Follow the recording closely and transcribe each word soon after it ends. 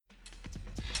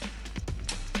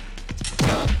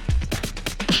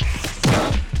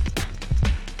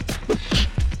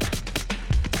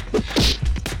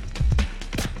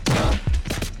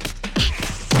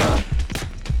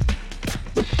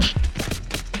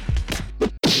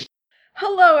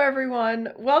Hello,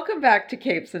 everyone. Welcome back to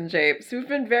Capes and Japes. We've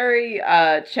been very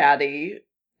chatty,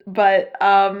 but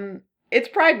it's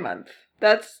Pride Month.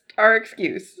 That's our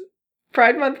excuse.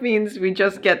 Pride Month means we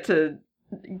just get to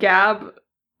gab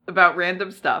about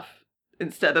random stuff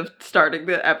instead of starting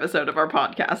the episode of our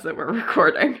podcast that we're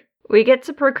recording. We get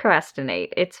to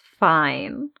procrastinate. It's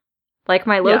fine. Like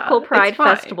my local Pride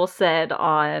Festival said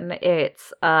on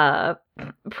its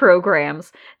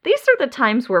programs, these are the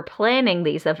times we're planning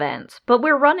these events, but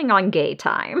we're running on gay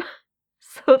time.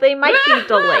 So they might be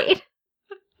delayed.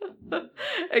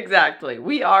 Exactly.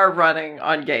 We are running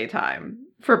on gay time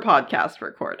for podcast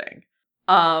recording.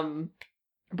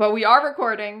 But we are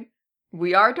recording,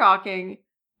 we are talking,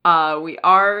 we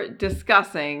are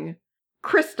discussing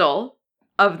Crystal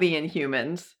of the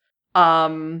Inhumans,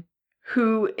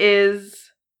 who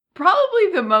is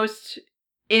probably the most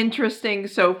interesting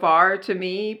so far to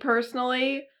me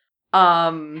personally.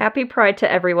 Happy Pride to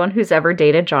everyone who's ever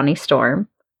dated Johnny Storm.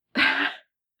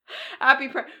 Happy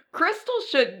Pride. Crystal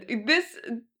should,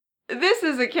 this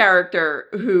is a character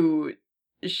who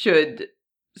should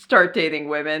start dating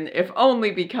women, if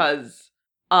only because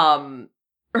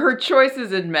her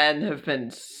choices in men have been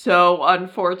so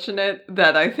unfortunate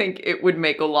that I think it would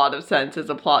make a lot of sense as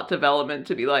a plot development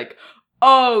to be like,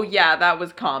 oh yeah, that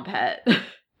was comp het.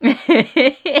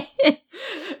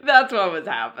 That's what was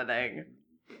happening.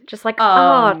 Just like,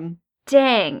 oh,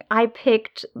 dang, I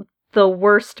picked the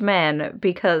worst men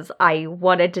because I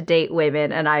wanted to date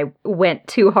women and I went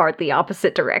too hard the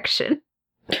opposite direction.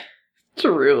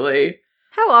 Truly.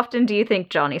 How often do you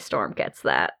think Johnny Storm gets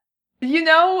that? You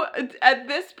know, at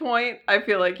this point, I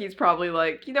feel like he's probably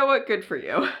like, you know what, good for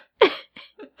you.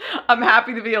 I'm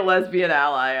happy to be a lesbian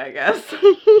ally, I guess.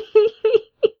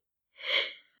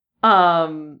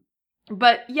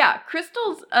 But yeah,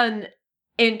 Crystal's an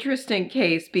interesting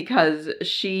case because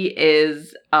she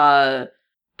is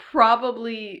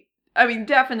probably, I mean,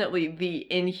 definitely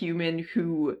the Inhuman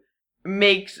who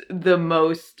makes the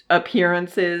most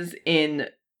appearances in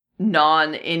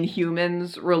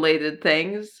non-Inhumans related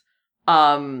things.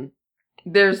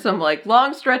 There's some like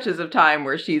long stretches of time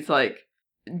where she's like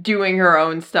doing her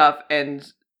own stuff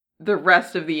and the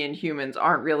rest of the Inhumans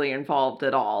aren't really involved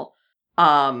at all.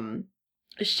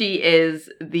 She is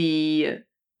the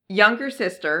younger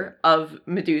sister of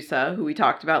Medusa, who we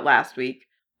talked about last week.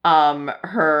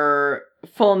 Her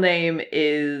full name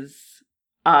is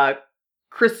Crystalia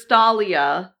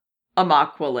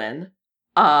Amaquelin.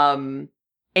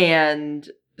 And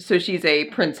so she's a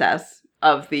princess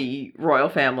of the royal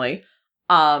family.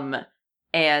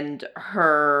 And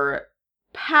her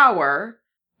power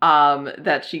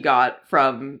that she got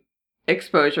from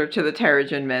exposure to the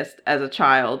Terrigen Mist as a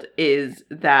child is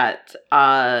that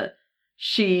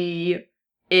she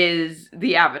is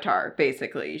the Avatar,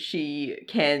 basically. She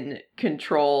can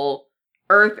control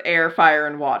earth, air, fire,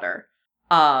 and water.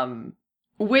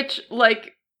 Which,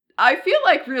 like, I feel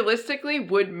like realistically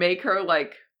would make her,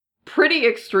 like, pretty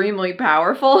extremely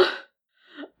powerful.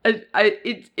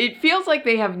 It feels like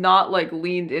they have not, like,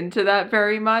 leaned into that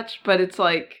very much, but it's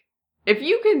like, if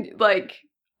you can, like,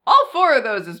 all four of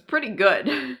those is pretty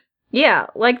good. Yeah,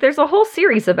 like, there's a whole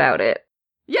series about it.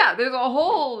 Yeah, there's a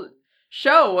whole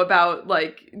show about,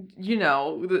 like, you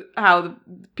know, how the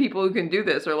people who can do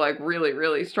this are, like, really,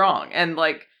 really strong. And,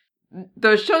 like,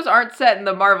 those shows aren't set in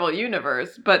the Marvel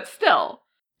universe, but still.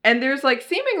 And there's, like,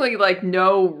 seemingly, like,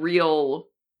 no real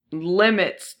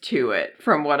limits to it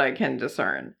from what I can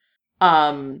discern.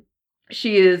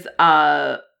 She is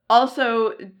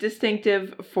also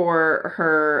distinctive for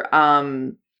her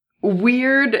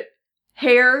weird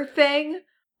hair thing.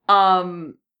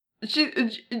 She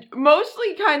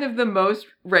mostly kind of the most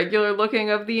regular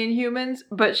looking of the Inhumans,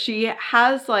 but she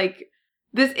has like,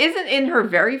 this isn't in her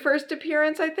very first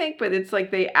appearance, I think, but it's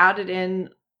like they added in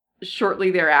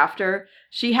shortly thereafter.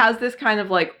 She has this kind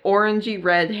of like orangey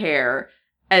red hair,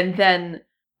 and then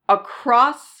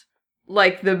across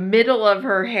like the middle of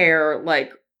her hair,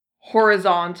 like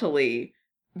horizontally,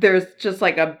 there's just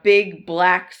like a big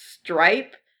black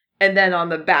stripe, and then on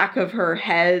the back of her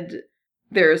head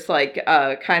there's like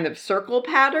a kind of circle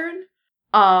pattern.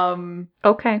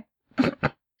 Okay.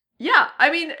 Yeah,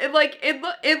 I mean,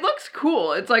 it looks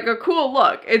cool. It's like a cool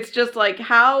look. It's just like,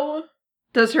 how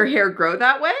does her hair grow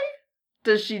that way?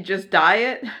 Does she just dye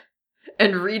it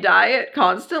and re-dye it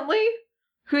constantly?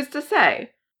 Who's to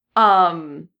say?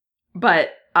 But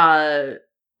other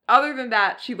than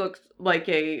that, she looks like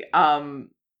a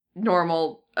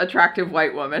normal, attractive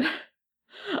white woman.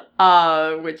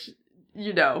 Which,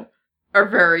 you know, are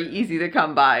very easy to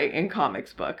come by in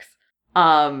comics books.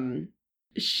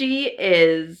 She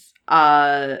is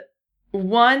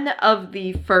one of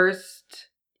the first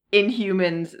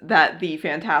Inhumans that the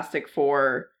Fantastic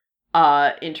Four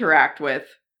interact with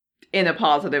in a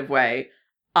positive way,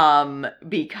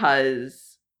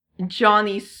 because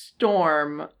Johnny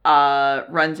Storm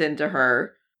runs into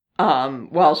her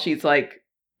while she's like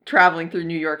traveling through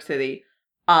New York City,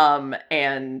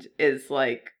 and is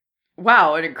like,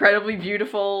 wow, an incredibly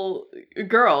beautiful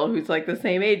girl who's like the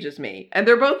same age as me. And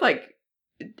they're both like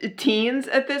teens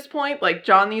at this point. Like,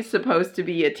 Johnny's supposed to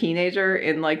be a teenager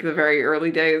in like the very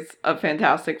early days of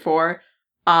Fantastic Four.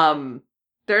 They're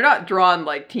not drawn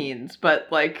like teens, but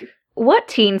like what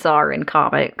teens are in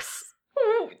comics.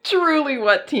 Truly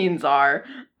what teens are.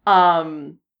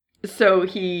 So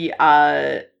he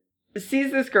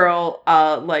sees this girl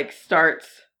like starts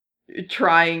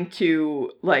trying to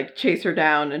like chase her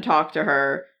down and talk to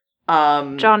her.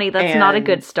 Johnny, that's not a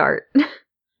good start.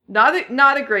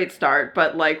 Not a great start,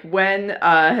 but like, when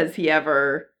has he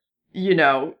ever,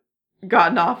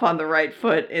 gotten off on the right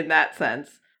foot in that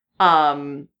sense?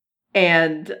 And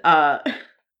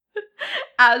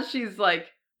as she's like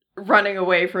running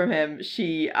away from him,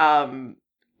 she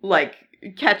like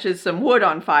catches some wood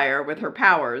on fire with her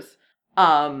powers.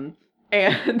 And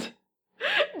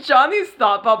Johnny's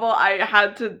thought bubble, I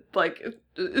had to like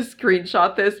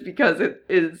screenshot this because it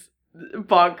is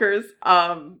bonkers.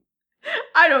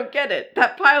 I don't get it.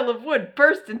 That pile of wood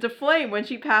burst into flame when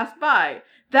she passed by.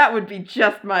 That would be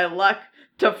just my luck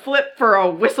to flip for a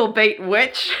whistlebait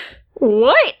witch.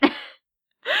 What?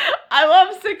 I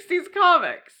love 60s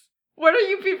comics. What are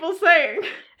you people saying?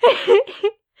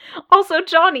 Also,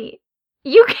 Johnny,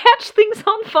 you catch things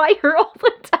on fire all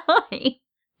the time.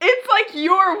 It's like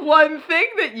your one thing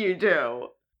that you do.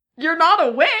 You're not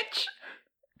a witch.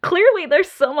 Clearly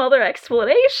there's some other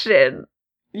explanation.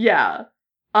 Yeah.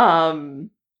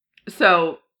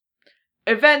 So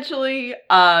eventually,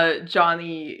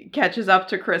 Johnny catches up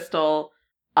to Crystal,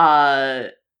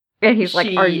 and he's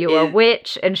like, are you a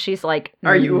witch? And she's like,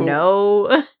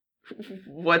 no.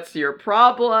 What's your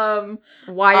problem?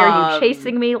 Why are you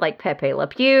chasing me like Pepe Le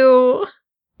Pew?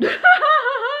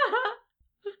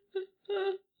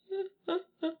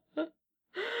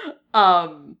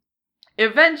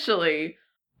 Eventually,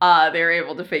 they're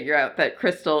able to figure out that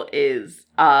Crystal is,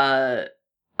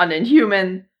 an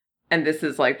Inhuman, and this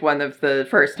is like one of the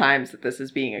first times that this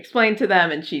is being explained to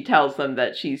them, and she tells them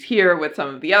that she's here with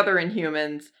some of the other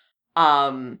Inhumans,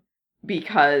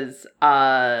 because,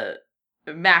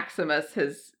 Maximus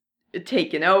has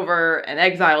taken over and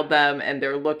exiled them, and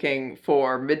they're looking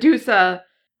for Medusa,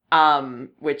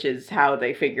 which is how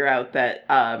they figure out that,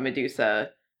 Medusa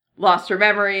lost her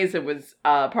memories. It was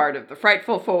part of the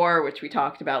Frightful Four, which we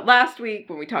talked about last week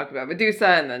when we talked about Medusa,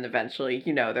 and then eventually,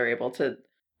 they're able to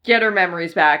get her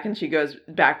memories back, and she goes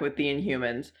back with the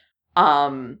Inhumans.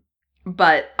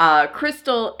 But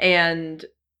Crystal and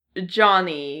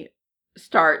Johnny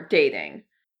start dating.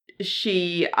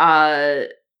 She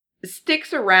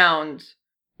sticks around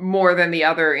more than the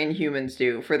other Inhumans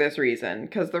do for this reason,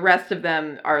 because the rest of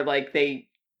them are like, they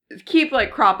keep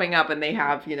like cropping up, and they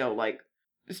have, like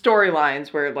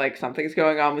storylines where like something's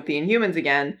going on with the Inhumans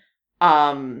again.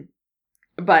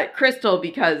 But Crystal,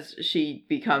 because she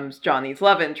becomes Johnny's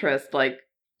love interest, like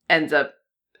ends up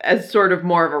as sort of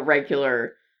more of a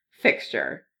regular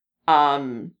fixture.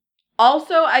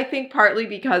 Also, I think partly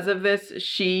because of this,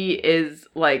 she is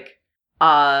like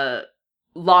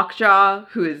Lockjaw,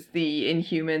 who is the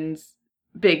Inhumans'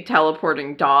 big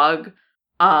teleporting dog.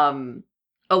 A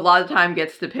lot of time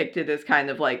gets depicted as kind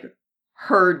of like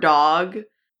her dog.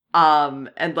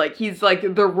 And like he's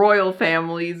like the royal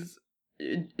family's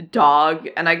dog,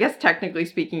 and I guess technically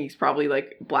speaking he's probably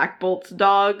like Black Bolt's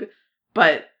dog,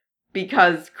 but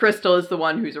because Crystal is the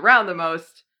one who's around the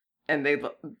most, and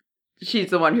she's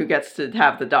the one who gets to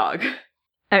have the dog.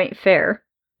 I mean, fair.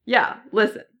 Yeah,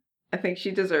 listen, I think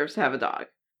she deserves to have a dog.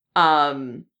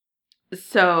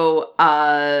 So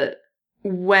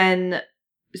when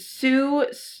Sue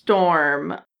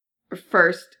Storm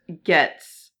first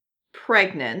gets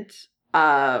pregnant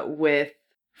with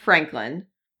Franklin,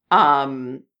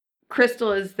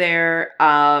 Crystal is there,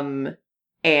 and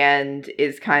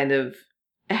is kind of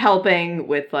helping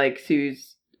with like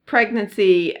Sue's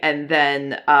pregnancy, and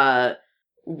then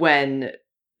when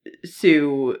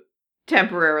Sue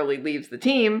temporarily leaves the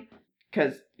team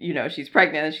because she's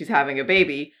pregnant and she's having a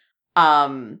baby,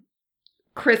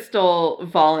 Crystal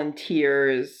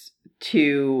volunteers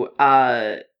to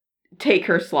take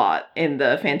her slot in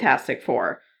the Fantastic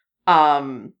Four.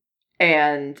 And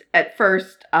at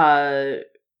first,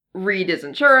 Reed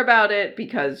isn't sure about it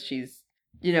because she's,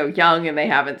 young and they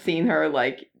haven't seen her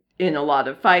like in a lot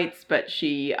of fights, but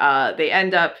they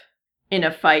end up in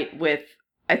a fight with,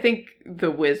 I think, the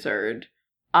wizard.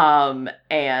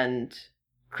 And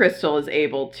Crystal is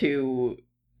able to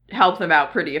help them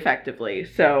out pretty effectively.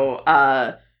 So,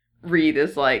 Reed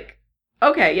is like,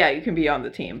 okay, yeah, you can be on the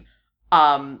team.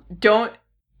 Don't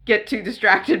get too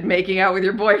distracted making out with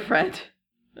your boyfriend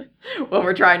while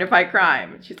we're trying to fight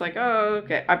crime. She's like, oh,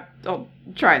 okay, I'll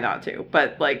try not to.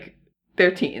 But, like,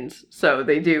 they're teens, so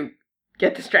they do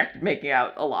get distracted making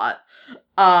out a lot.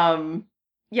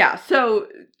 Yeah, so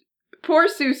poor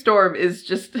Sue Storm is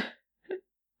just...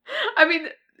 I mean,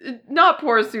 not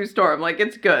poor Sue Storm, like,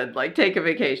 it's good, like, take a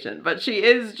vacation, but she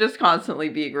is just constantly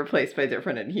being replaced by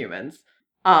different Inhumans.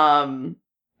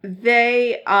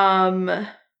 They,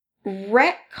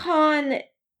 retcon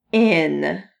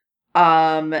in,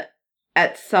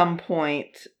 at some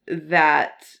point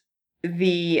that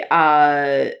the,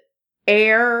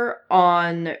 air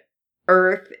on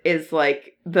Earth is,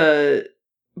 like, the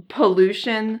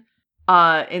pollution,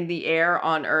 in the air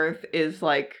on Earth is,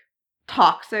 like,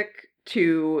 toxic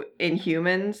to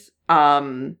Inhumans,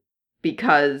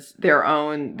 because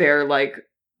their like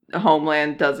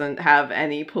homeland doesn't have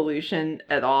any pollution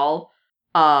at all.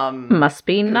 Must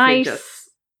be nice.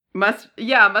 Must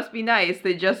be nice.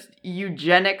 They just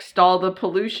eugenicsed all the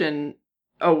pollution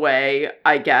away,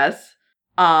 I guess.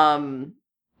 And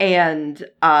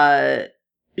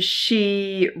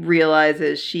she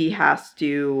realizes she has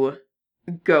to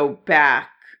go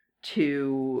back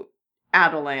to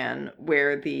Adelan,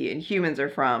 where the Inhumans are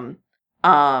from,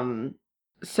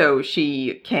 so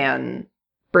she can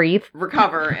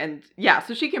recover, and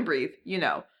so she can breathe, you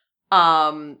know.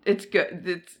 It's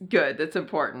good, that's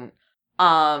important.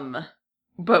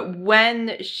 But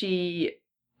when she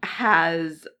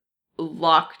has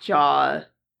Lockjaw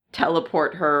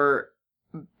teleport her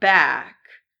back,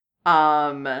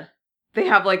 they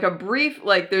have, like,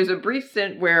 there's a brief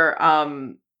stint where,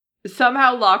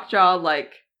 somehow Lockjaw,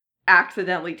 like,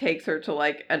 accidentally takes her to,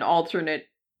 like, an alternate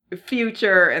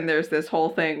future, and there's this whole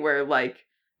thing where, like,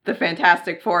 the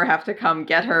Fantastic Four have to come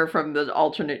get her from the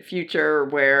alternate future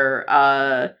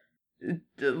where,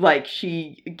 like,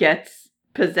 she gets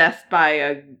possessed by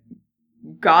a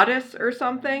goddess or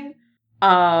something.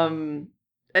 And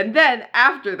then,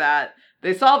 after that,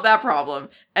 they solve that problem,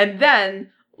 and then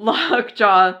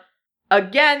Lockjaw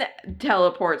again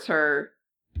teleports her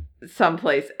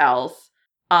someplace else.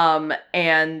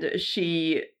 And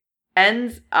she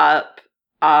ends up,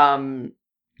 in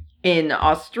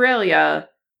Australia,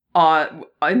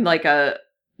 in, like, a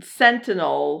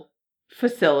Sentinel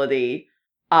facility,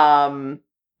 and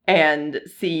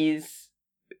sees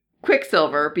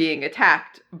Quicksilver being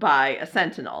attacked by a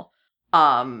Sentinel.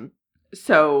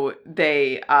 So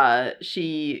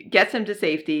she gets him to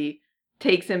safety,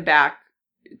 takes him back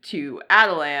to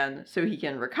Adelan so he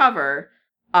can recover,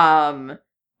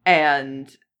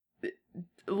 and,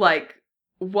 like,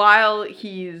 while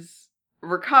he's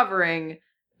recovering,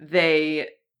 they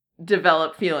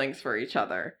develop feelings for each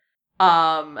other.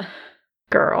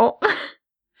 Girl.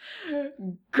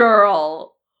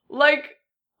 Like,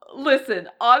 listen,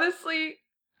 honestly,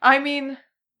 I mean,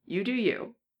 you do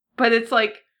you. But it's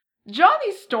like,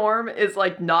 Johnny Storm is,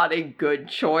 like, not a good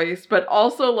choice, but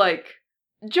also, like,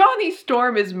 Johnny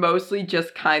Storm is mostly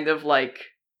just kind of, like,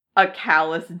 a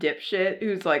callous dipshit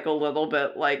who's, like, a little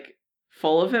bit, like,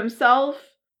 full of himself.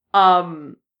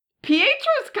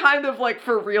 Pietro's kind of, like,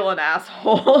 for real an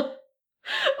asshole.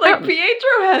 Like,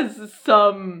 Pietro has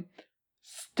some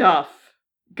stuff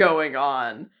going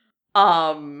on.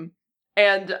 And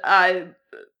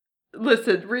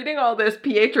listen, reading all this,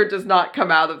 Pietro does not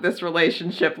come out of this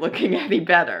relationship looking any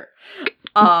better.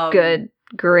 Good.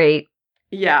 Great.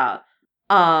 Yeah.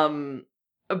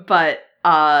 But,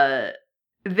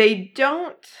 they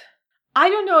don't, I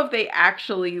don't know if they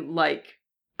actually, like,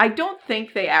 I don't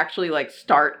think they actually, like,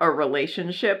 start a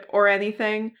relationship or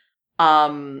anything.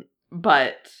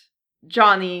 But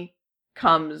Johnny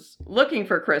comes looking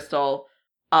for Crystal,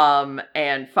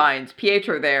 and finds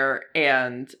Pietro there,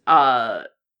 and,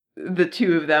 the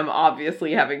two of them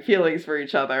obviously having feelings for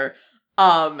each other.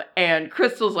 And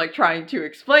Crystal's, like, trying to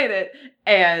explain it,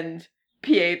 and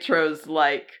Pietro's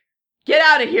like, get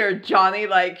out of here, Johnny,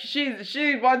 like,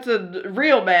 she wants a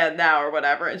real man now, or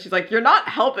whatever, and she's like, you're not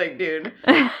helping, dude.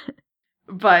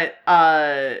 But,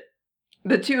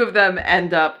 the two of them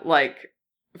end up, like,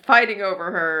 fighting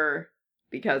over her,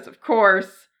 because of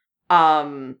course,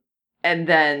 and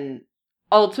then,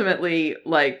 ultimately,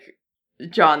 like,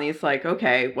 Johnny's like,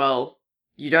 okay, well,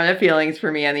 you don't have feelings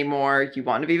for me anymore, you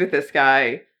want to be with this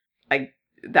guy,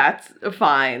 that's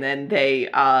fine, and they,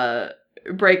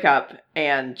 break up,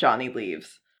 and Johnny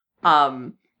leaves.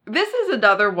 This is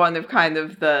another one of kind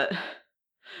of the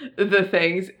the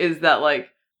things is that, like,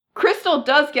 Crystal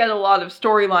does get a lot of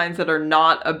storylines that are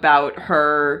not about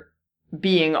her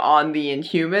being on the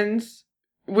Inhumans,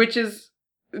 which is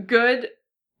good,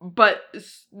 but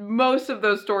most of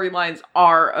those storylines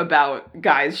are about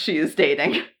guys she is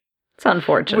dating. It's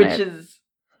unfortunate. Which is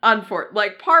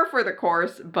like par for the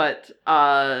course, but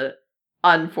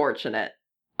unfortunate.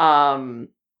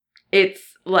 It's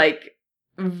like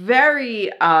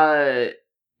very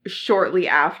shortly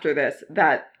after this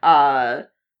that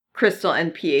Crystal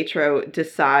and Pietro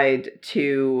decide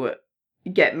to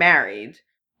get married.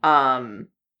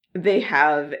 They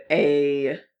have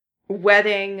a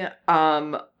wedding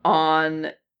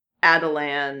on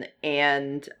Adelan,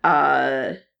 and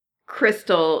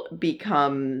Crystal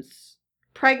becomes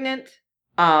pregnant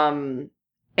and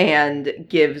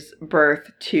gives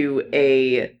birth to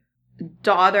a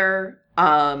daughter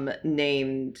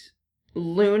named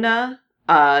Luna,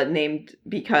 named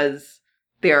because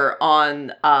they're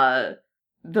on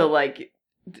the, like,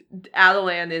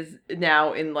 Adelan is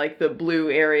now in, like, the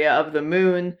blue area of the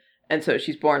moon, and so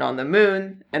she's born on the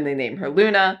moon, and they name her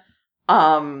Luna,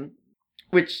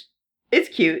 which is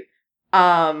cute.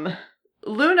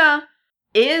 Luna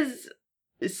is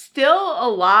still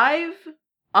alive,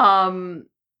 and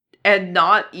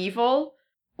not evil,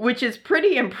 which is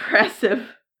pretty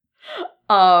impressive,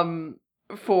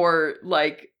 for,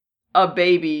 like, a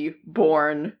baby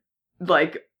born,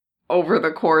 like, over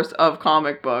the course of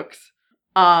comic books.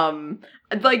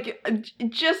 Like,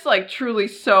 just, like, truly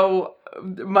so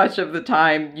much of the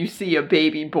time you see a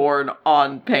baby born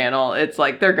on panel, it's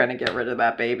like, they're gonna get rid of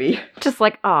that baby. Just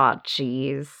like, aw,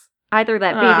 jeez. Either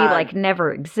that baby, like,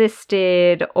 never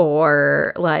existed,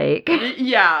 or, like...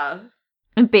 Yeah.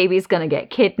 Baby's gonna get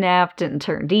kidnapped and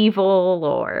turned evil,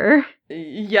 or...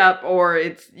 Yep, or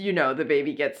it's, you know, the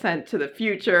baby gets sent to the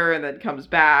future and then comes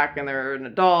back and they're an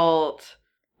adult.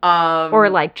 Or,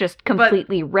 like, just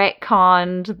completely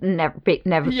retconned, baby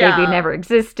never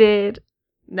existed.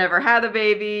 Never had a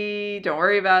baby, don't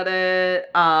worry about it.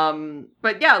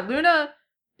 But yeah, Luna,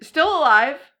 still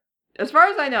alive, as far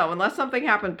as I know, unless something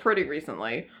happened pretty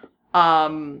recently.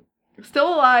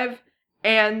 Still alive,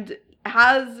 and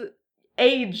has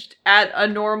aged at a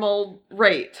normal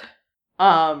rate.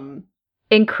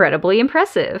 Incredibly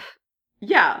impressive.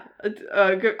 Yeah,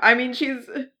 I mean, she's...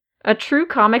 a true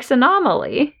comics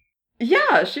anomaly.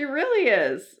 Yeah, she really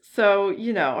is. So,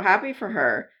 you know, happy for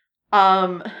her.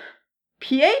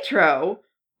 Pietro,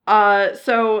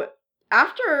 so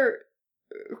after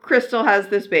Crystal has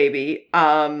this baby,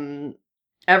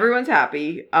 everyone's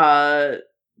happy.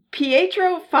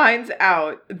 Pietro finds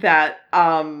out that,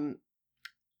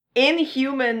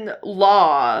 Inhuman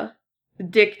law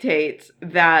dictates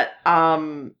that,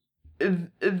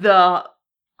 the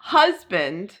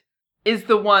husband is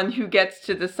the one who gets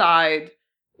to decide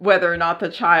whether or not the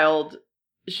child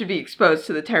should be exposed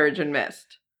to the Terrigen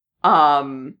Mist.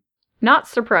 Not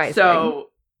surprising. So,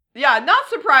 yeah, not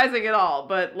surprising at all,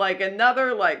 but, like,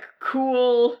 another, like,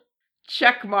 cool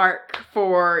check mark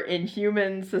for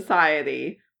Inhuman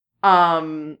society.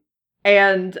 It's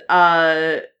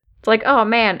like, oh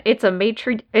man, it's a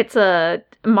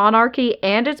monarchy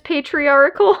and it's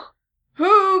patriarchal.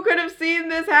 Who could have seen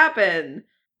this happen?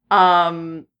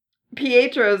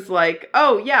 Pietro's like,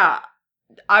 oh yeah,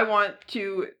 I want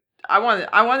to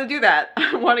do that.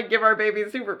 I want to give our baby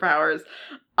superpowers.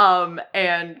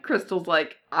 And Crystal's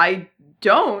like, I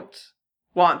don't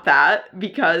want that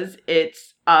because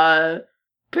it's,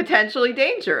 potentially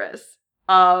dangerous.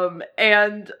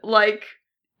 And, like,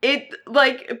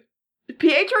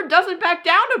 Pietro doesn't back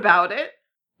down about it,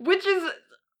 which is,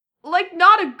 like,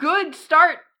 not a good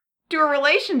start to a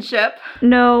relationship.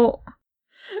 No.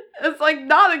 It's, like,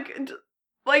 not a good,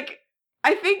 like,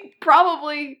 I think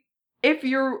probably if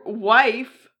your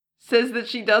wife says that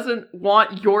she doesn't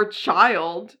want your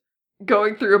child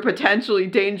going through a potentially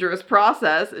dangerous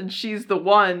process, and she's the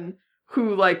one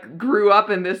who, like, grew up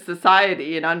in this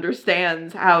society and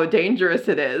understands how dangerous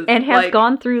it is. And has, like,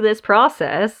 gone through this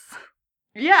process.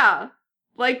 Yeah.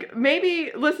 Like,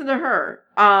 maybe listen to her.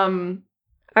 I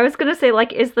was gonna say,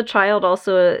 like, is the child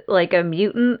also, like, a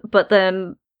mutant? But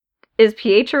then, is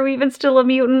Pietro even still a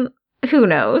mutant? Who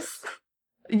knows?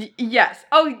 Yes.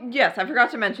 Oh, yes, I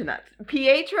forgot to mention that.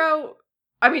 Pietro,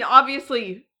 I mean,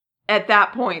 obviously, at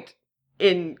that point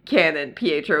in canon,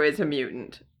 Pietro is a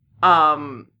mutant.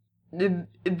 The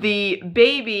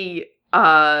baby,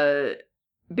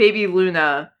 baby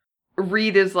Luna,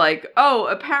 Reed is like, oh,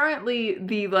 apparently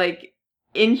the, like,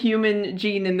 Inhuman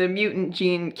gene and the mutant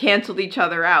gene canceled each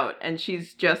other out, and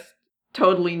she's just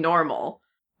totally normal.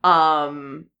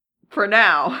 For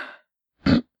now.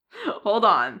 Hold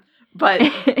on. But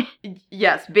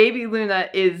Yes, baby Luna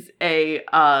is a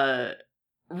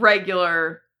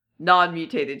regular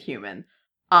non-mutated human.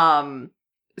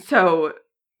 So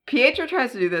Pietro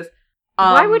tries to do this.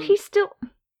 Why would he still?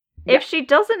 Yeah. If she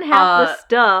doesn't have the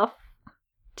stuff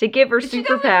to give her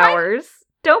superpowers,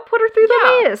 don't put her through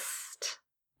the mist.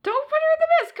 Don't put her in the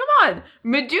mist. Come on.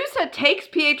 Medusa takes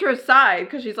Pietro's side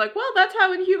because she's like, well, that's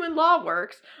how Inhuman law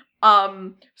works.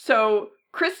 So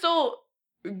Crystal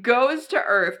goes to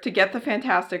Earth to get the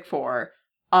Fantastic Four,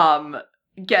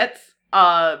 gets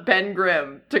Ben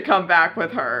Grimm to come back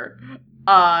with her,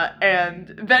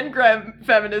 and Ben Grimm,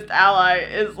 feminist ally,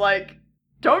 is like,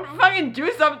 don't fucking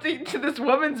do something to this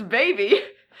woman's baby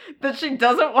that she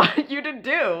doesn't want you to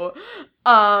do.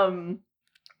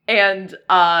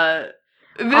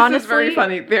 This honestly, is very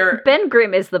funny. Ben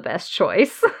Grimm is the best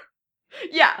choice.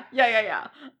 Yeah.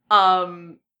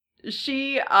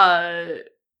 She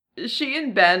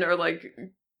and Ben are like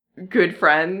good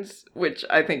friends, which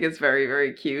I think is very,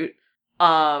 very cute.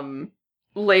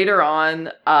 Later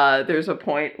on, there's a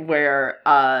point where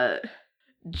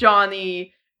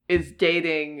Johnny is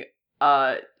dating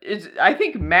I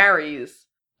think marries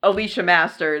Alicia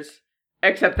Masters,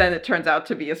 except then it turns out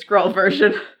to be a Skrull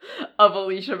version of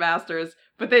Alicia Masters,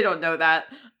 but they don't know that.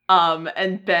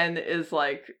 And Ben is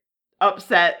like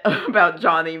upset about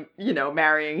Johnny,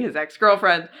 marrying his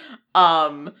ex-girlfriend.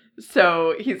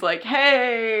 So he's like,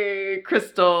 hey,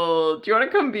 Crystal, do you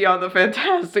want to come be on the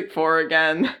Fantastic Four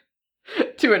again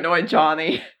to annoy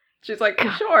Johnny? She's like,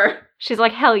 sure. She's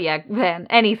like, hell yeah, Ben,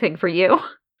 anything for you.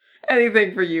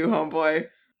 Anything for you, homeboy.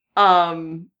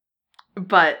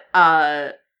 But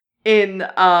in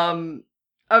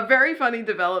a very funny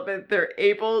development, they're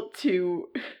able to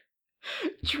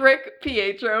trick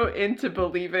Pietro into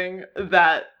believing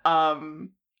that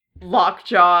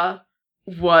Lockjaw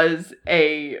was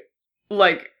a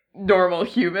normal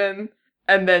human,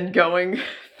 and then going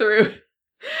through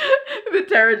the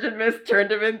Terrigen Mist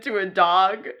turned him into a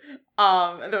dog.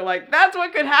 And they're like, that's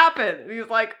what could happen. And he's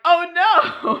like, oh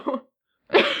no.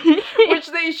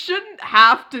 Which they shouldn't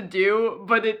have to do,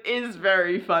 but it is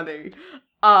very funny.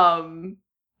 And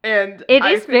it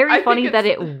is very funny that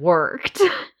it worked.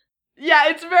 Yeah,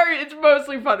 it's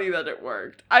mostly funny that it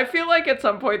worked. I feel like at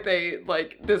some point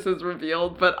this is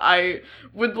revealed, but I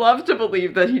would love to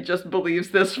believe that he just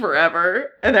believes this forever.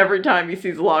 And every time he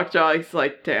sees Lockjaw, he's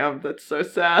like, damn, that's so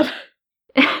sad.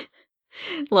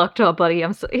 Lockjaw, buddy,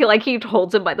 he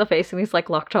holds him by the face and he's like,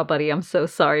 Lockjaw, buddy, I'm so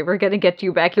sorry. We're gonna get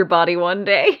you back your body one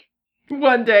day.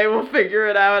 One day we'll figure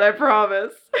it out, I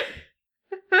promise.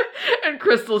 And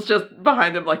Crystal's just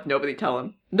behind him like, nobody tell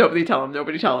him. Nobody tell him.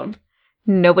 Nobody tell him.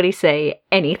 Nobody say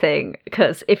anything,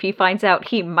 because if he finds out,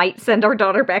 he might send our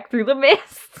daughter back through the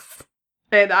mists.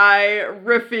 And I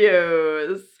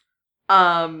refuse.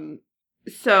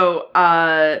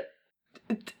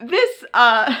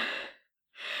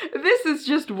 This is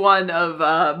just one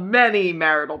of many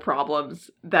marital problems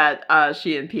that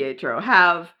she and Pietro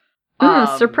have.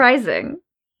 Surprising.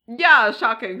 Yeah,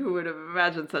 shocking. Who would have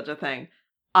imagined such a thing?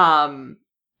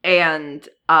 And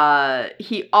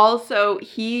he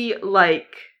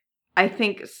I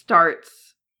think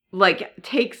starts,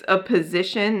 takes a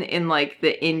position in,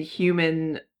 the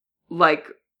Inhuman,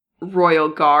 Royal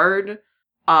Guard,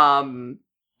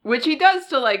 which he does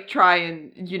to, try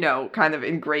and, kind of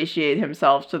ingratiate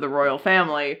himself to the royal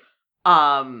family,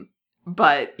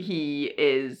 but he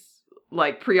is,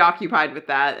 preoccupied with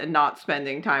that and not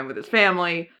spending time with his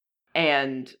family,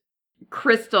 and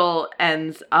Crystal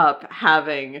ends up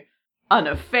having an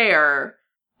affair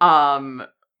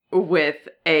with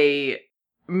a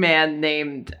man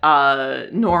named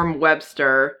Norm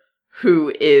Webster,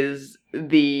 who is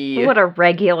what a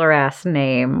regular ass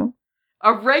name.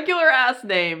 A regular ass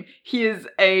name. He is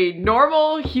a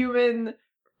normal human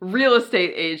real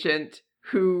estate agent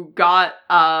who got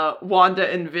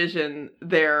Wanda and Vision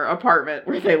their apartment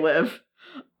where they live.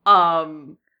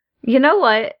 You know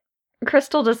what?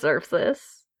 Crystal deserves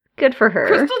this. Good for her.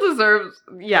 Crystal deserves,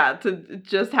 to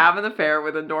just have an affair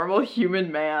with a normal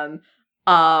human man.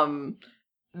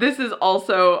 This is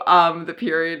also the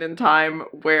period in time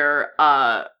where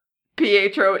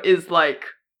Pietro is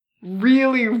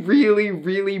really, really,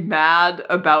 really mad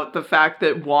about the fact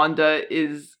that Wanda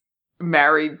is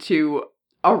married to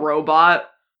a robot.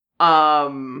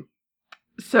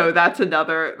 So that's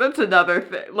another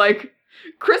thing.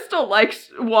 Crystal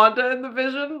likes Wanda and the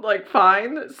Vision,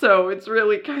 fine. So it's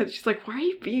really she's like, why are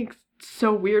you being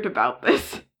so weird about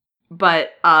this?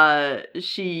 But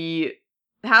she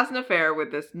has an affair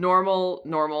with this normal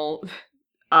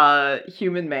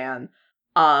human man.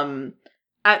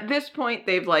 At this point,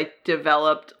 they've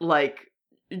developed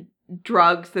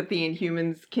drugs that the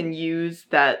Inhumans can use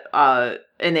that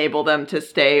enable them to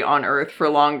stay on Earth for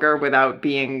longer without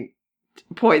being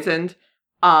poisoned.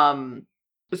 So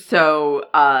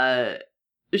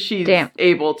she's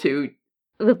able to...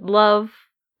 Would love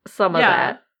some of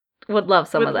that. Would love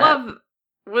some of that.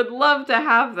 Would love to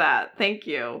have that. Thank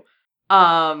you.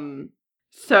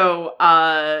 So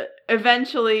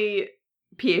eventually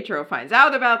Pietro finds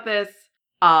out about this.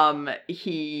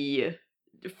 He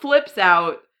flips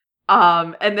out.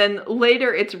 And then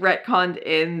later it's retconned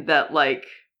in that, like,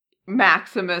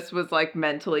 Maximus was, like,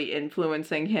 mentally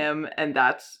influencing him, and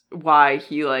that's why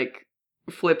he, like,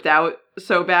 flipped out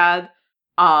so bad.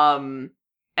 And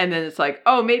then it's like,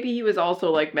 oh, maybe he was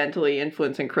also, like, mentally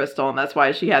influencing Crystal, and that's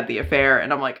why she had the affair.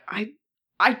 And I'm like,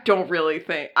 I don't really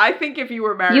think... I think if you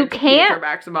were married to Pietro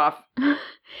Maximoff...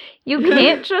 You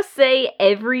can't just say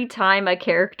every time a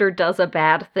character does a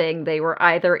bad thing, they were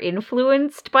either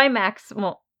influenced by Max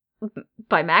Bolt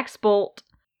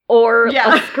or a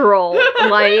Skrull.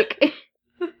 Like,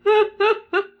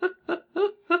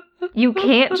 you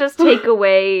can't just take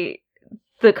away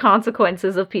the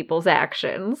consequences of people's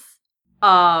actions.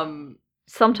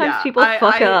 Sometimes people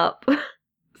fuck up.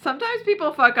 Sometimes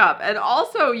people fuck up. And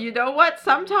also, you know what?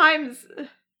 Sometimes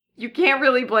you can't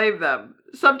really blame them.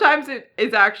 Sometimes it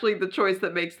is actually the choice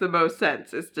that makes the most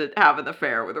sense, is to have an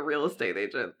affair with a real estate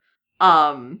agent.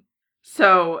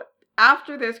 So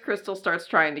after this, Crystal starts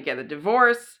trying to get a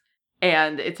divorce,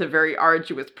 and it's a very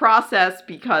arduous process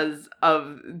because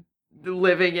of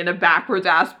living in a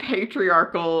backwards-ass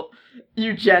patriarchal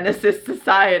eugenicist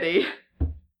society.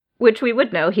 Which we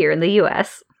would know here in the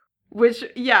US. Which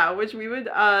we would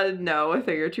know a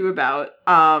thing or two about.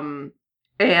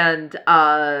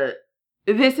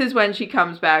 This is when she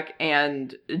comes back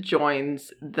and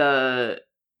joins the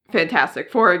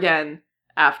Fantastic Four again,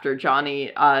 after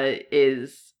Johnny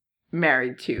is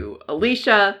married to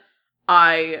Alicia.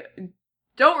 I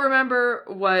don't remember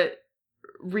what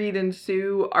Reed and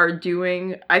Sue are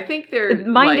doing. I think they're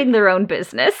minding their own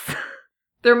business.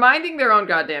 They're minding their own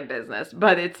goddamn business,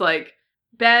 but it's like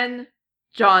Ben,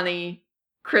 Johnny,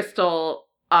 Crystal,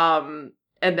 and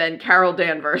then Carol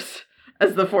Danvers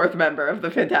as the fourth member of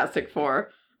the Fantastic Four.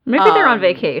 Maybe they're on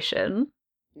vacation.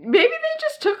 Maybe they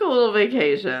just took a little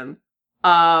vacation.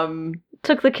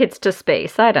 Took the kids to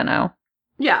space. I don't know.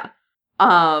 Yeah.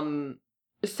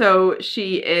 So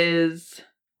she is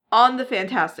on the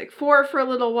Fantastic Four for a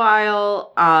little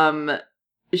while.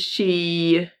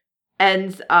 She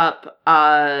ends up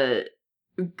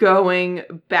going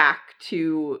back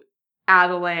to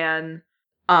Adelan.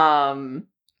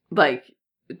 Like,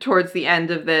 towards the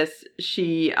end of this,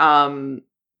 she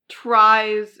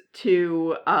tries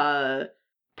to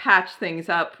patch things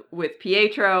up with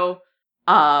Pietro.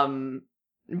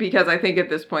 Because I think at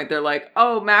this point they're like,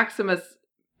 oh, Maximus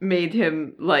made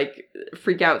him, like,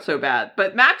 freak out so bad.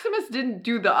 But Maximus didn't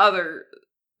do the other...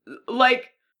 Like,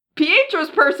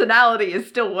 Pietro's personality is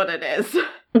still what it is.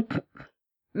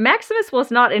 Maximus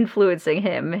was not influencing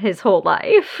him his whole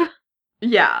life.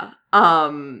 Yeah.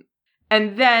 And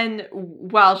then,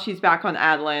 while she's back on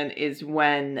Adelan, is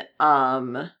when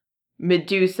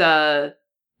Medusa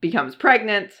becomes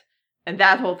pregnant. And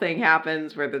that whole thing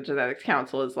happens where the Genetics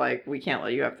Council is like, we can't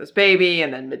let you have this baby.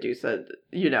 And then Medusa,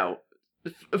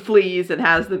 flees and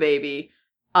has the baby.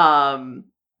 And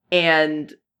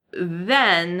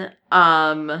then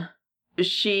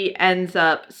she ends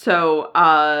up...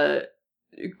 So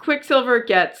Quicksilver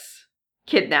gets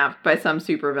kidnapped by some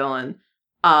supervillain.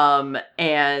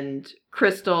 And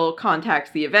Crystal contacts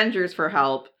the Avengers for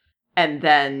help. And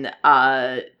then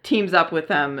teams up with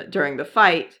them during the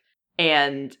fight.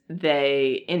 And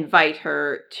they invite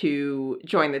her to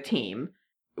join the team,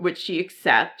 which she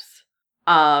accepts.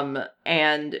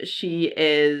 And she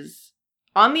is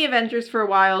on the Avengers for a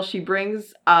while. She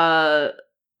brings Luna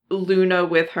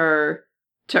with her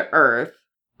to Earth.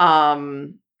 A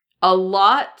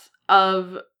lot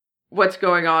of what's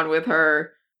going on with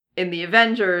her in the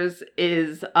Avengers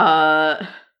is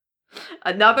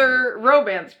another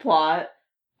romance plot.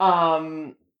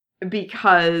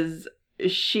 Because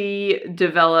she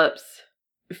develops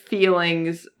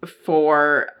feelings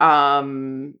for,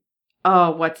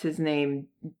 what's his name?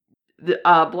 The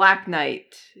Black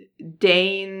Knight.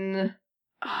 Dane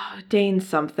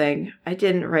something. I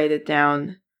didn't write it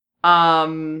down.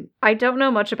 I don't know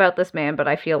much about this man, but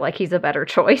I feel like he's a better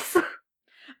choice.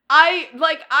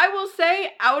 I will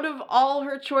say, out of all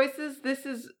her choices, this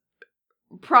is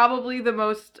probably the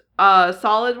most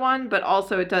solid one, but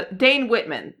also Dane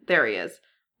Whitman. There he is.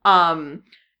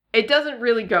 It doesn't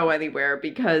really go anywhere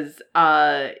because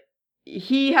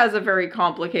he has a very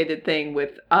complicated thing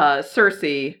with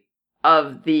Cersei,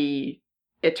 of the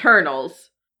Eternals.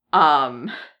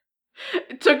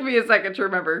 It took me a second to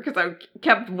remember because I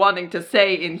kept wanting to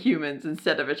say Inhumans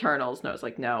instead of Eternals, and I was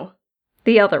like, no.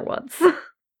 The other ones.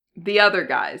 The other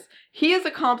guys. He has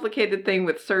a complicated thing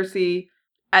with Cersei.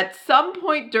 At some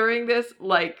point during this,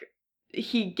 like,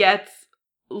 he gets,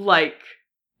 like,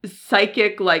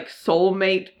 psychic, like,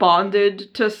 soulmate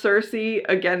bonded to Cersei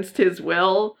against his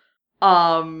will.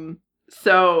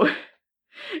 So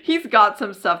he's got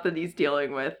some stuff that he's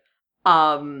dealing with.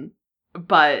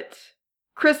 But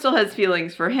Crystal has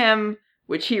feelings for him,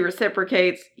 which he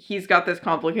reciprocates. He's got this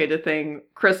complicated thing.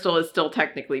 Crystal is still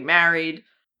technically married.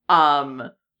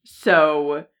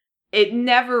 So it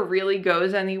never really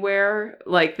goes anywhere.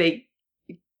 Like, they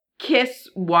kiss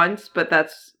once, but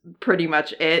that's pretty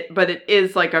much it. But it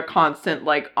is, like, a constant,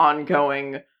 like,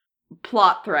 ongoing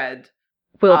plot thread.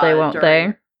 Will they, won't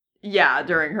they? Yeah,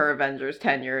 during her Avengers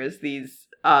tenure is these,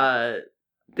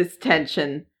 this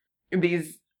tension,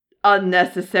 these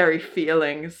unnecessary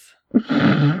feelings. You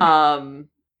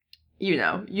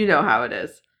know how it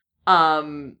is.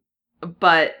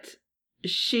 But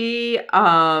she,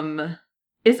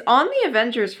 is on the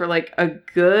Avengers for, like, a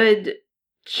good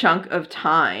chunk of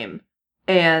time.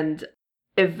 And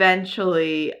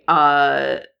eventually,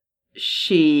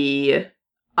 she,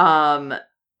 I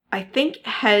think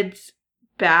heads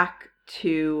back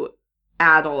to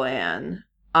Adelan.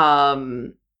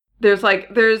 There's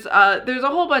a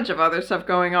whole bunch of other stuff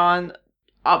going on,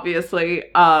 obviously.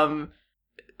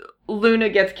 Luna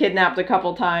gets kidnapped a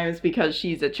couple times because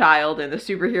she's a child in the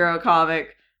superhero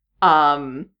comic.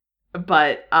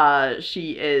 But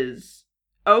she is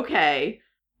okay.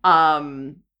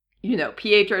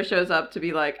 Pietro shows up to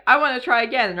be like, I want to try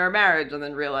again in our marriage, and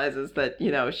then realizes that,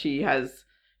 she has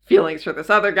feelings for this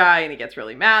other guy, and he gets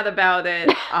really mad about it.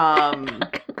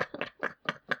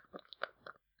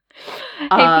 Hey,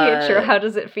 Pietro, how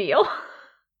does it feel?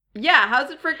 Yeah,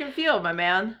 how's it freaking feel, my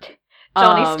man?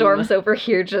 Johnny Storm's over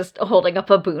here just holding up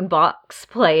a boombox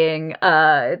playing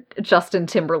Justin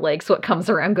Timberlake's What Comes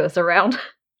Around Goes Around.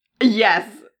 Yes,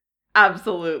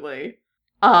 absolutely.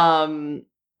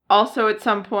 Also at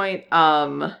some point,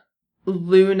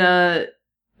 Luna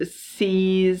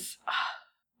sees...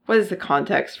 What is the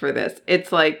context for this?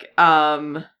 It's like,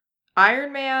 Iron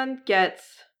Man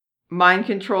gets mind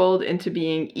controlled into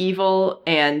being evil,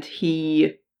 and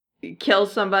he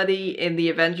kills somebody in the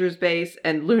Avengers base,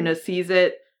 and Luna sees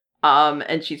it,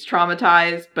 and she's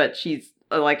traumatized, but she's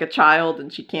like a child,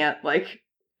 and she can't, like,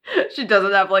 she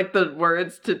doesn't have, like, the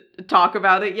words to talk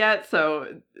about it yet, so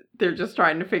they're just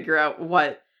trying to figure out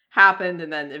what happened,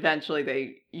 and then eventually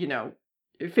they,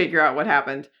 figure out what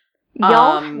happened.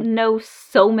 Y'all know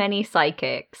so many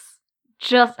psychics.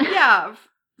 Just... Yeah,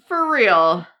 for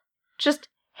real. Just,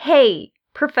 hey,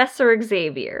 Professor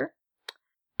Xavier.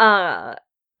 My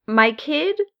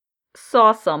kid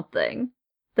saw something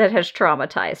that has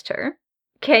traumatized her.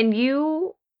 Can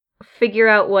you figure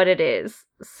out what it is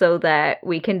so that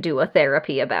we can do a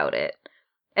therapy about it?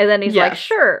 And then he's like,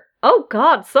 sure. Oh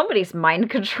God, somebody's mind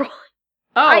controlling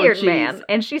Iron Man.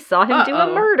 And she saw him do a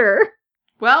murder.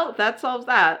 Well, that solves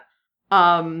that.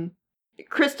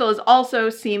 Crystal is also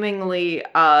seemingly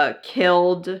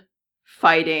killed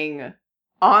fighting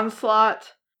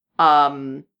Onslaught.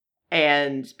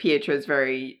 And Pietro's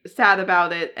very sad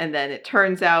about it. And then it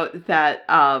turns out that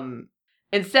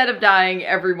instead of dying,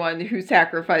 everyone who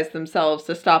sacrificed themselves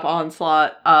to stop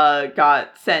Onslaught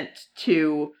got sent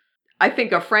to, I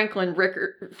think, a Franklin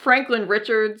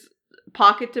Richards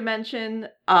pocket dimension,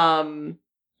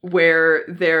 where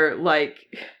they're like...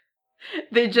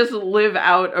 They just live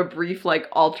out a brief, like,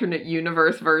 alternate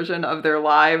universe version of their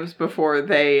lives before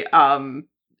they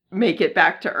make it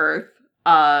back to Earth.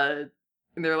 And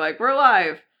they're like, we're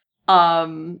alive.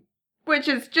 Which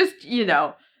is just,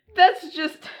 that's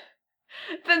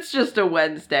just a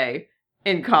Wednesday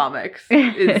in comics.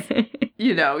 Is,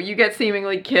 you get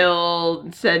seemingly killed,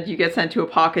 instead you get sent to a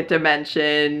pocket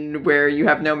dimension where you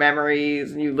have no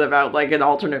memories and you live out, like, an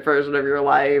alternate version of your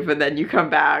life, and then you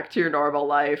come back to your normal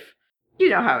life. You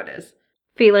know how it is.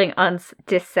 Feeling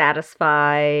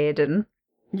dissatisfied and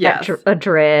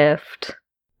adrift.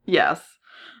 Yes.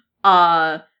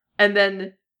 And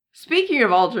then, speaking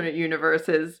of alternate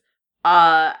universes,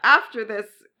 after this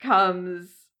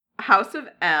comes House of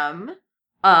M,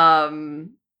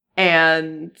 and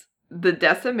the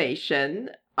Decimation,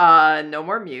 No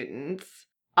More Mutants,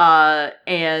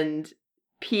 and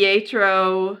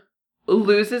Pietro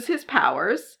loses his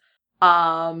powers,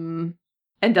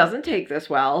 and doesn't take this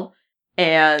well,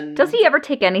 and... Does he ever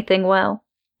take anything well?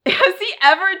 Has he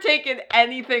ever taken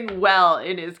anything well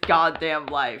in his goddamn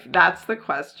life? That's the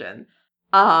question.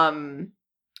 And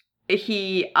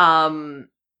he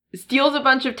steals a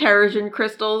bunch of Terrigen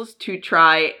crystals to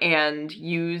try and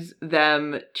use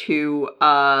them to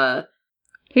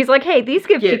he's like, hey, these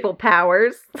give people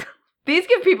powers. These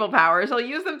give people powers. I'll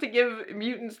use them to give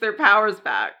mutants their powers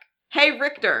back. Hey,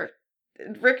 Richter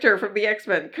from the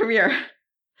X-Men, come here.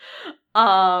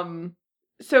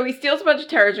 So he steals a bunch of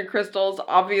Terrigen crystals.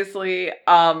 Obviously,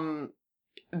 the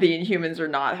Inhumans are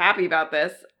not happy about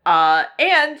this.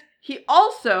 And he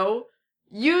also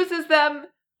uses them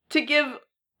to give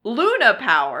Luna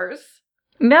powers.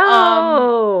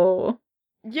 No.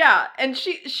 Yeah, and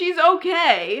she's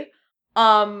okay.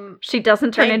 She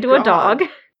doesn't turn into a dog.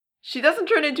 She doesn't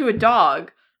turn into a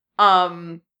dog.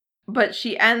 But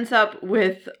she ends up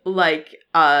with like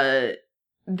the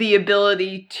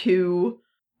ability to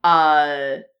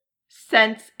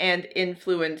sense and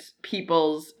influence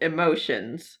people's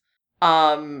emotions.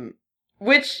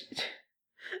 Which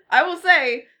I will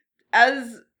say,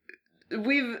 as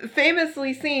we've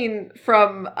famously seen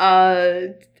from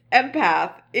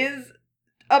Empath, is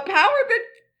a power that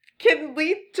can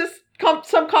lead to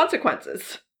some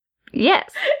consequences.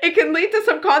 Yes. It can lead to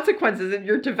some consequences in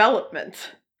your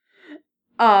development.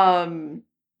 So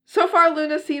far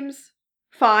Luna seems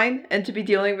fine and to be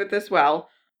dealing with this well.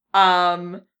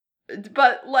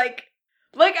 But like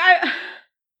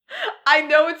I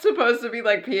know it's supposed to be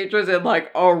like Pietro's in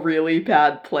like a really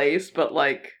bad place, but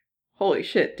like, holy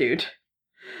shit, dude.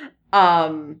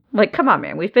 Like, come on,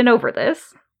 man, we've been over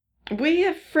this. We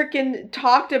have freaking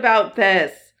talked about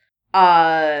this.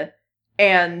 And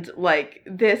like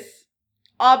this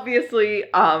obviously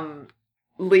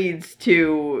leads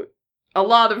to a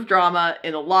lot of drama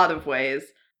in a lot of ways.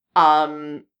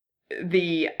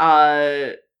 The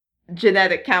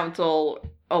genetic council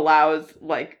allows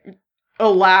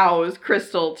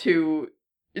Crystal to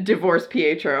divorce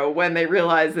Pietro when they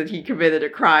realize that he committed a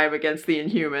crime against the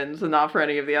Inhumans and not for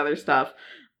any of the other stuff.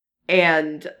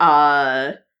 And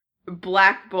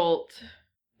Black Bolt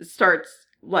starts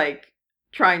like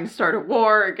trying to start a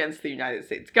war against the United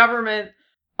States government.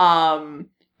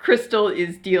 Crystal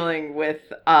is dealing with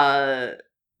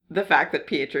the fact that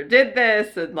Pietro did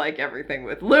this and like everything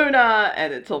with Luna,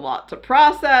 and it's a lot to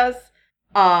process.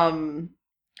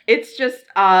 It's just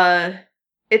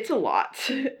it's a lot.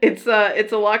 It's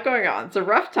a lot going on. It's a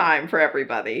rough time for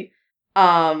everybody.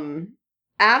 After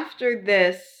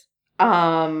this,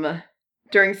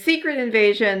 during Secret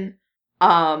Invasion,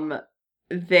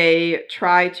 they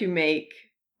try to make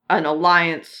an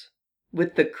alliance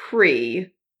with the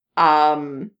Kree,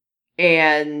 and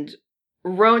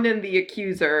Ronan the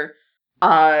Accuser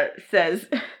says,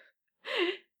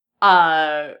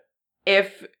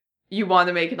 if you want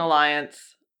to make an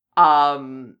alliance, I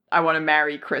want to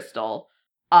marry Crystal.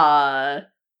 Come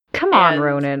on,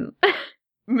 Ronan.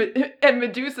 And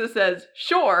Medusa says,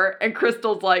 sure, and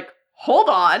Crystal's like, hold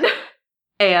on.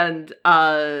 And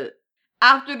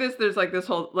after this, there's like this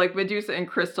whole, like, Medusa and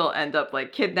Crystal end up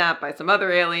like kidnapped by some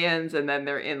other aliens, and then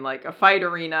they're in like a fight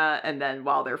arena, and then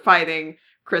while they're fighting,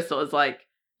 Crystal is like,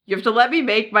 you have to let me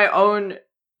make my own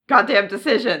goddamn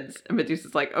decisions. And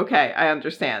Medusa's like, okay, I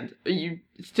understand. You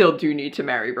still do need to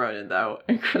marry Ronan, though.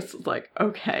 And Crystal's like,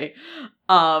 okay.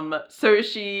 So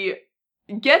she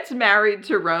gets married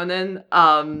to Ronan,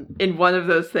 in one of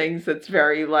those things that's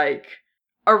very, like,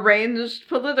 arranged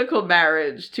political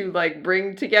marriage to, like,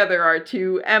 bring together our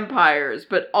two empires,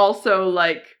 but also,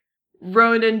 like,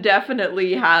 Ronan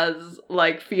definitely has,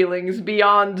 like, feelings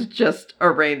beyond just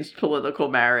arranged political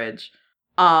marriage.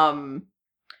 And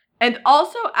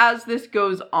also, as this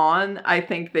goes on, I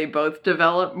think they both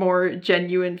develop more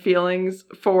genuine feelings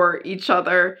for each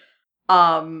other.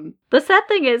 The sad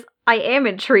thing is, I am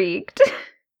intrigued.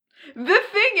 The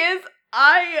thing is,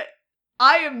 I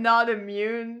am not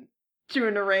immune to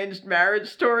an arranged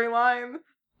marriage storyline.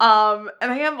 And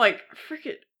I am like,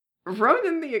 freaking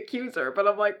Ronan the Accuser, but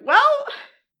I'm like, well,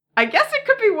 I guess it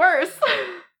could be worse.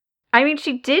 I mean,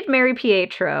 she did marry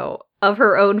Pietro of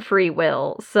her own free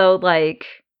will, so, like...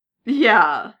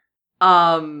 Yeah.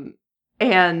 And,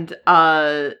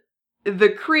 the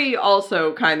Kree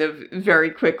also kind of very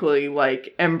quickly,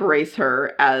 like, embrace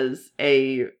her as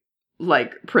a,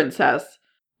 like, princess,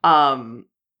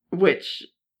 which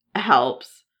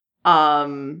helps.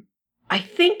 I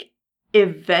think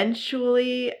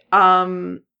eventually,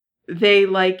 they,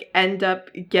 like, end up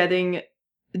getting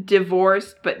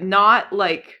divorced, but not,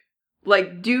 like,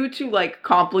 due to, like,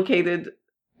 complicated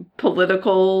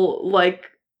political, like,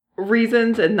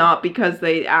 reasons, and not because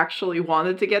they actually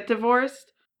wanted to get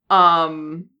divorced.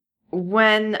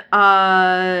 When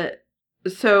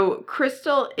so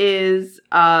Crystal is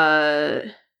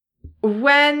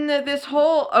when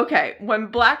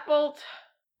Black Bolt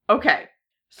Okay.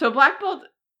 So Black Bolt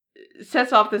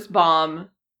sets off this bomb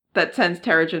that sends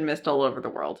Terrigen Mist all over the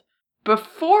world.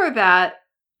 Before that,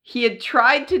 he had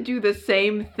tried to do the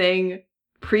same thing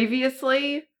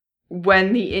previously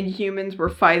when the Inhumans were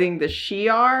fighting the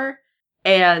Shi'ar,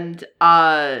 and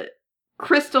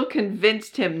Crystal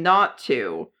convinced him not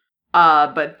to.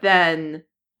 But then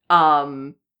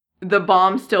the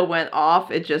bomb still went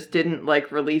off. It just didn't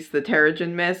release the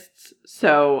Terrigen Mists.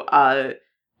 So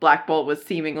Black Bolt was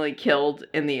seemingly killed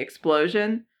in the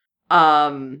explosion.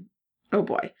 Oh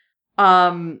boy.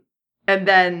 And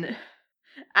then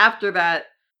after that,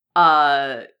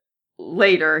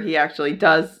 later he actually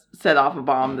does set off a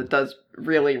bomb that does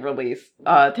really release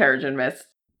Terrigen Mist.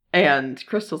 And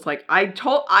Crystal's like, I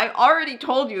already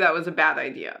told you that was a bad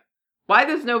idea. Why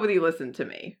does nobody listen to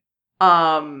me?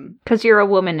 'Cause you're a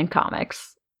woman in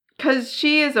comics. 'Cause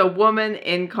she is a woman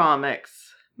in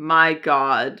comics. My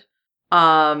God.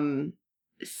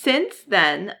 Since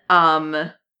then,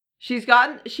 she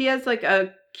has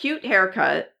a cute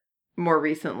haircut more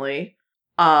recently.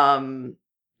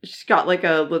 She's got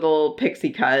a little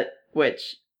pixie cut,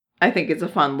 which I think is a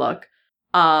fun look.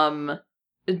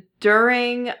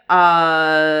 During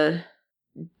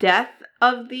Death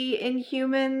of the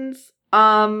Inhumans,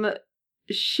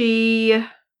 she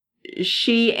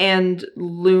and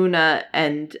Luna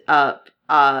end up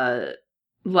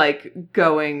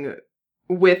going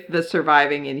with the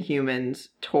surviving Inhumans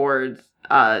towards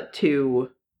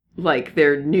to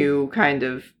their new kind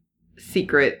of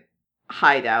secret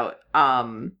hideout.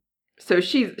 So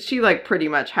she pretty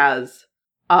much has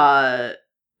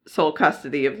sole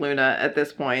custody of Luna at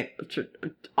this point, for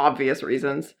obvious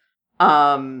reasons.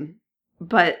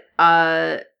 But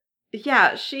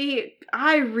yeah,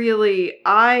 I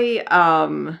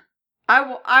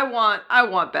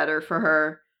want better for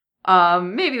her.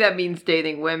 Maybe that means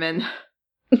dating women.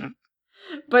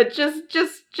 But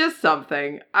just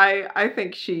something. I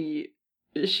think she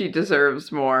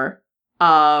deserves more.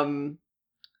 But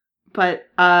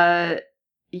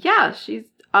yeah, she's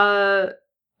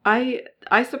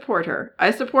I support her.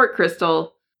 I support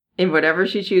Crystal in whatever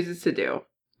she chooses to do.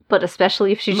 But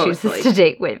especially if she chooses to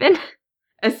date women.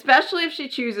 Especially if she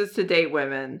chooses to date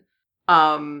women.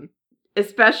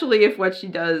 Especially if what she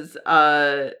does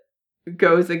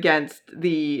goes against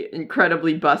the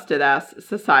incredibly busted ass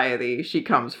society she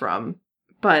comes from.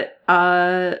 But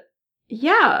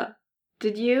yeah.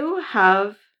 Did you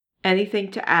have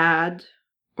anything to add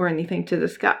or anything to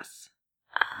discuss?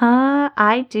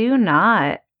 I do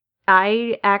not.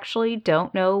 I actually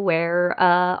don't know where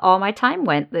all my time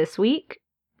went this week.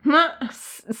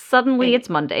 Suddenly it's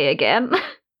Monday again.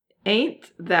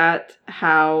 Ain't that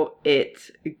how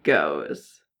it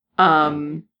goes?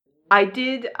 I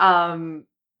did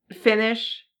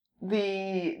finish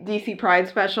the DC Pride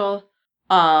special.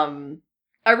 I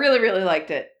really, really liked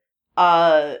it.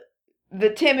 The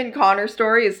Tim and Connor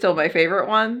story is still my favorite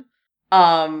one.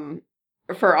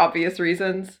 For obvious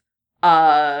reasons.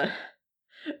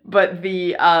 But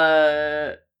the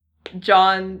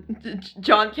John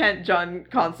Kent, John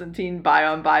Constantine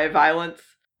bi-on-bi violence,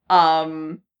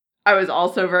 I was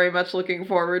also very much looking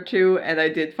forward to, and I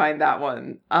did find that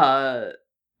one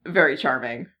very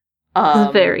charming.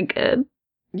 Very good.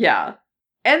 Yeah.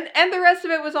 And the rest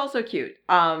of it was also cute.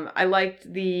 I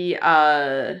liked the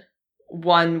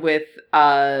one with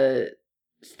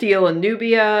Steel and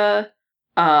Nubia.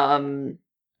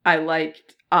 I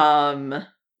liked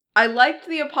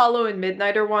the Apollo and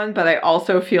Midnighter one, but I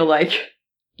also feel like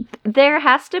there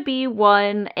has to be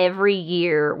one every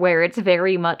year where it's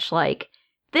very much like,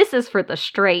 this is for the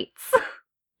straights.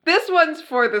 This one's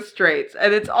for the straights,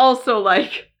 and it's also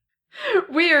like,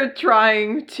 we are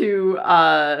trying to,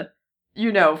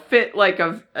 fit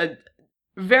a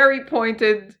very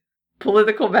pointed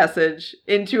political message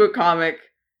into a comic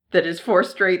that is for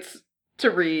straights to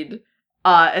read,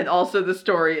 and also the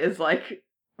story is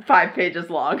 5 pages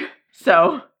long,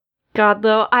 so. God,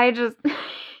 though, I just...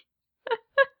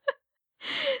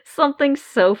 Something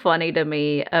so funny to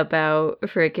me about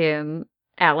frickin'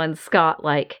 Alan Scott,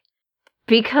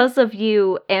 because of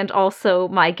you and also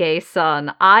my gay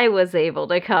son, I was able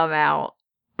to come out.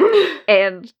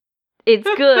 And it's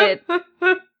good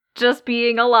just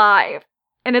being alive.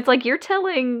 And it's you're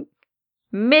telling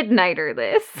Midnighter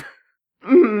this.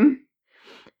 Mm-hmm.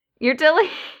 You're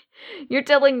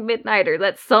telling Midnighter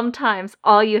that sometimes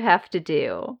all you have to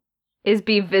do is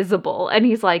be visible. And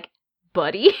he's like,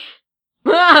 buddy.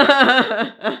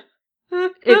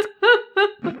 It's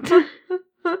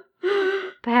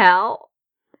pal.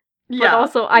 Yeah. But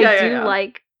also I do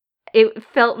like It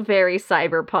felt very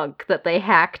cyberpunk that they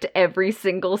hacked every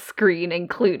single screen,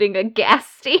 including a gas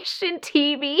station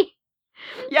TV,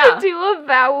 to do a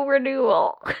vow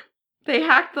renewal. They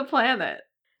hacked the planet.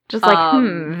 Just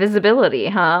like, visibility,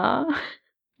 huh?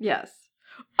 Yes.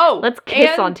 Oh, let's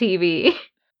kiss on TV.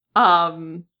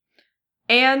 And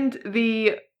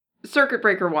the Circuit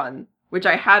Breaker one, which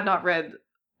I had not read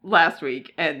last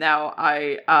week, and now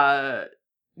I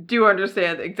do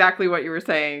understand exactly what you were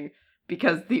saying,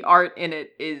 because the art in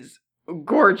it is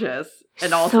gorgeous.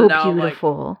 And also so now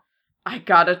beautiful. I'm like, I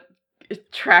gotta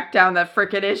track down that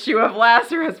frickin' issue of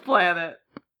Lazarus Planet.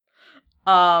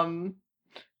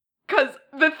 Cause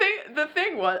the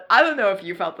thing was, I don't know if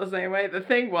you felt the same way. The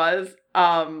thing was,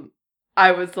 I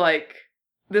was like,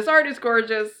 this art is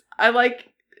gorgeous. I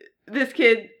like this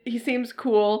kid. He seems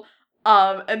cool.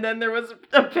 And then there was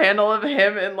a panel of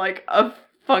him in like a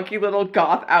funky little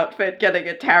goth outfit getting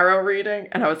a tarot reading.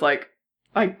 And I was like,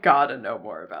 I gotta know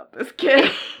more about this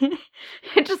kid.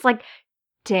 Just like,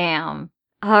 damn.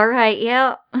 All right,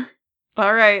 yeah.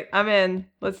 All right, I'm in.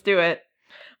 Let's do it.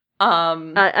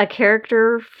 A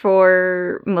character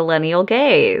for millennial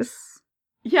gays.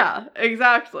 Yeah,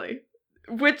 exactly.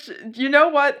 Which, you know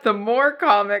what? The more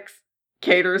comics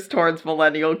caters towards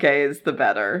millennial gays, the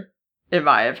better, in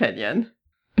my opinion.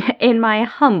 In my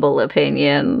humble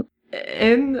opinion.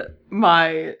 In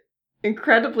my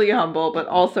incredibly humble but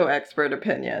also expert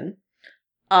opinion.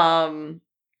 I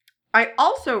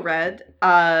also read,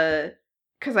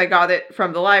 because I got it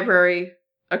from the library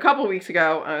a couple weeks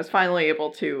ago, and I was finally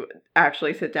able to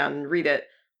actually sit down and read it.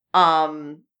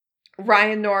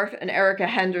 Ryan North and Erica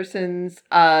Henderson's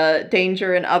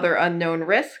Danger and Other Unknown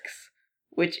Risks,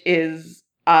 which is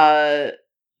their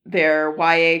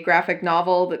YA graphic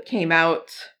novel that came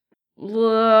out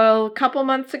a couple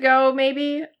months ago,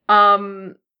 maybe.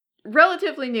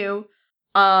 Relatively new.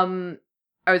 I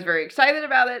was very excited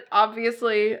about it,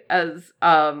 obviously, as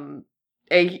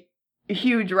a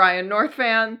huge Ryan North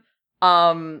fan.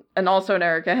 And also an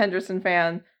Erica Henderson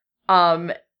fan.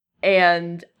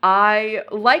 And I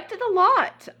liked it a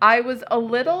lot. I was a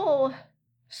little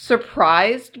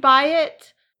surprised by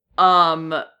it,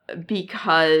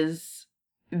 because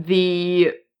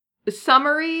the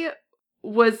summary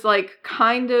was like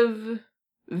kind of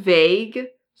vague,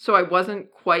 so I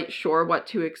wasn't quite sure what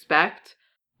to expect.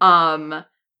 And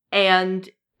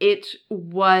it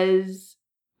was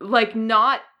like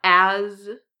not as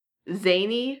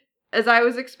zany as I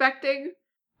was expecting,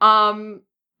 from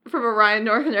a Ryan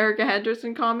North and Erica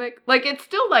Henderson comic. Like, it's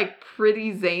still, like,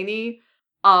 pretty zany,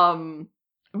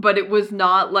 but it was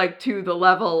not, like, to the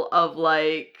level of,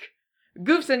 like,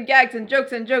 goofs and gags and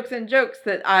jokes and jokes and jokes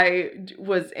that I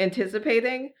was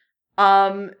anticipating.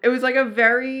 It was, like, a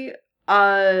very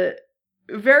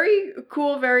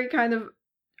cool, very kind of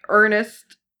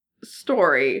earnest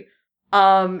story.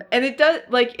 And it does,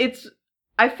 like,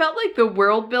 I felt like the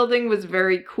world building was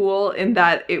very cool in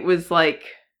that it was like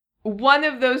one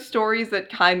of those stories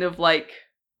that kind of like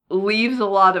leaves a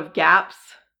lot of gaps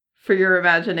for your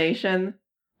imagination.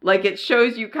 Like, it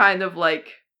shows you kind of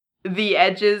like the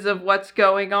edges of what's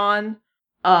going on,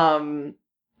 in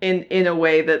a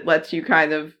way that lets you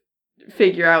kind of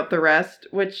figure out the rest,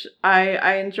 which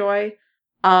I enjoy.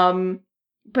 But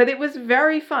it was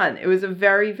very fun. It was a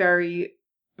very, very,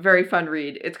 very fun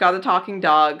read. It's got a talking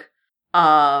dog.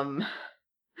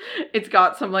 It's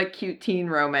got some like cute teen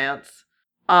romance.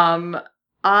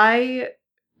 I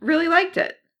really liked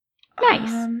it.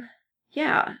 Nice.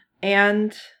 Yeah.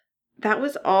 And that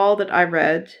was all that I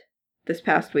read this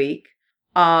past week.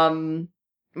 Marvel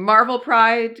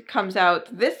Pride comes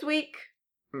out this week,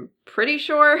 I'm pretty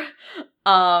sure.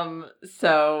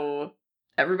 So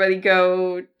everybody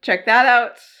go check that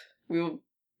out. We will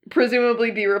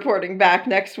presumably be reporting back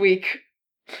next week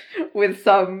with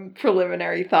some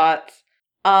preliminary thoughts.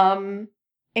 And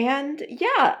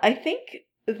yeah, I think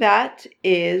that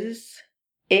is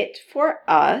it for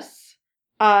us.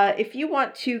 If you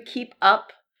want to keep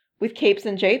up with Capes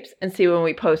and Japes and see when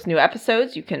we post new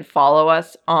episodes, you can follow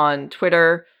us on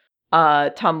Twitter,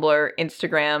 Tumblr,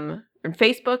 Instagram, and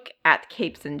Facebook at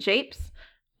Capes and Japes.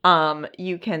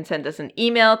 You can send us an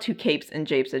email to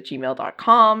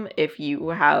capesandjapes@gmail.com if you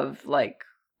have like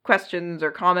questions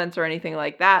or comments or anything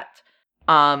like that.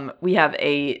 We have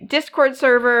a Discord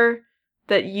server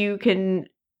that you can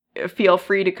feel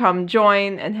free to come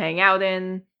join and hang out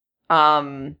in.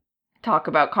 Talk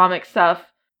about comic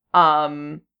stuff.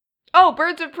 Oh,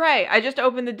 Birds of Prey. I just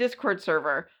opened the Discord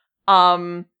server.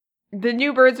 The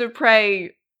new Birds of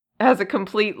Prey has a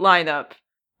complete lineup.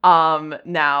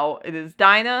 Now it is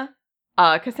Dinah,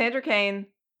 Cassandra Cain,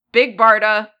 Big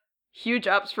Barda, huge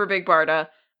ups for Big Barda,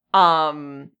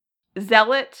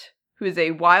 Zealot, who is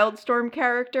a Wildstorm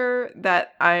character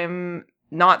that I'm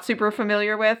not super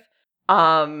familiar with,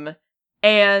 and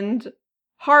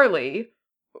Harley,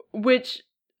 which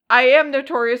I am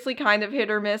notoriously kind of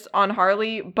hit or miss on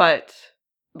Harley, but,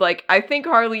 like, I think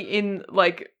Harley in,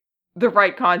 like, the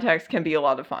right context can be a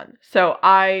lot of fun. So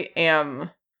I am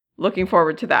looking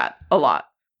forward to that a lot.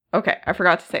 Okay, I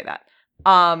forgot to say that.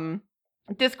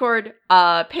 Discord,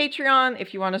 Patreon,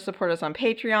 if you want to support us on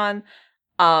Patreon,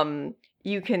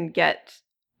 you can get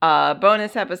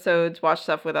bonus episodes, watch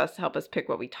stuff with us, help us pick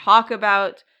what we talk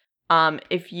about.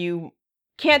 If you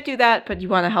can't do that, but you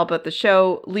want to help out the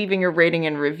show, leaving a rating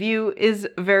and review is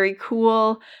very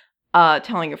cool.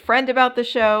 Telling a friend about the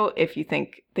show if you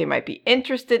think they might be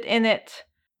interested in it.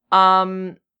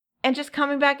 And just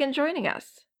coming back and joining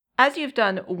us, as you've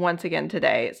done once again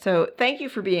today. So thank you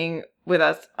for being with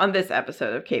us on this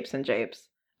episode of Capes and Japes.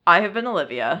 I have been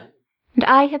Olivia. And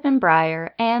I have been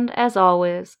Briar. And as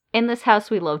always, in this house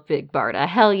we love Big Barda.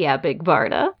 Hell yeah, Big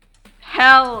Barda.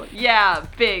 Hell yeah,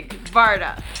 Big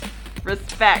Barda.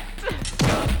 Respect.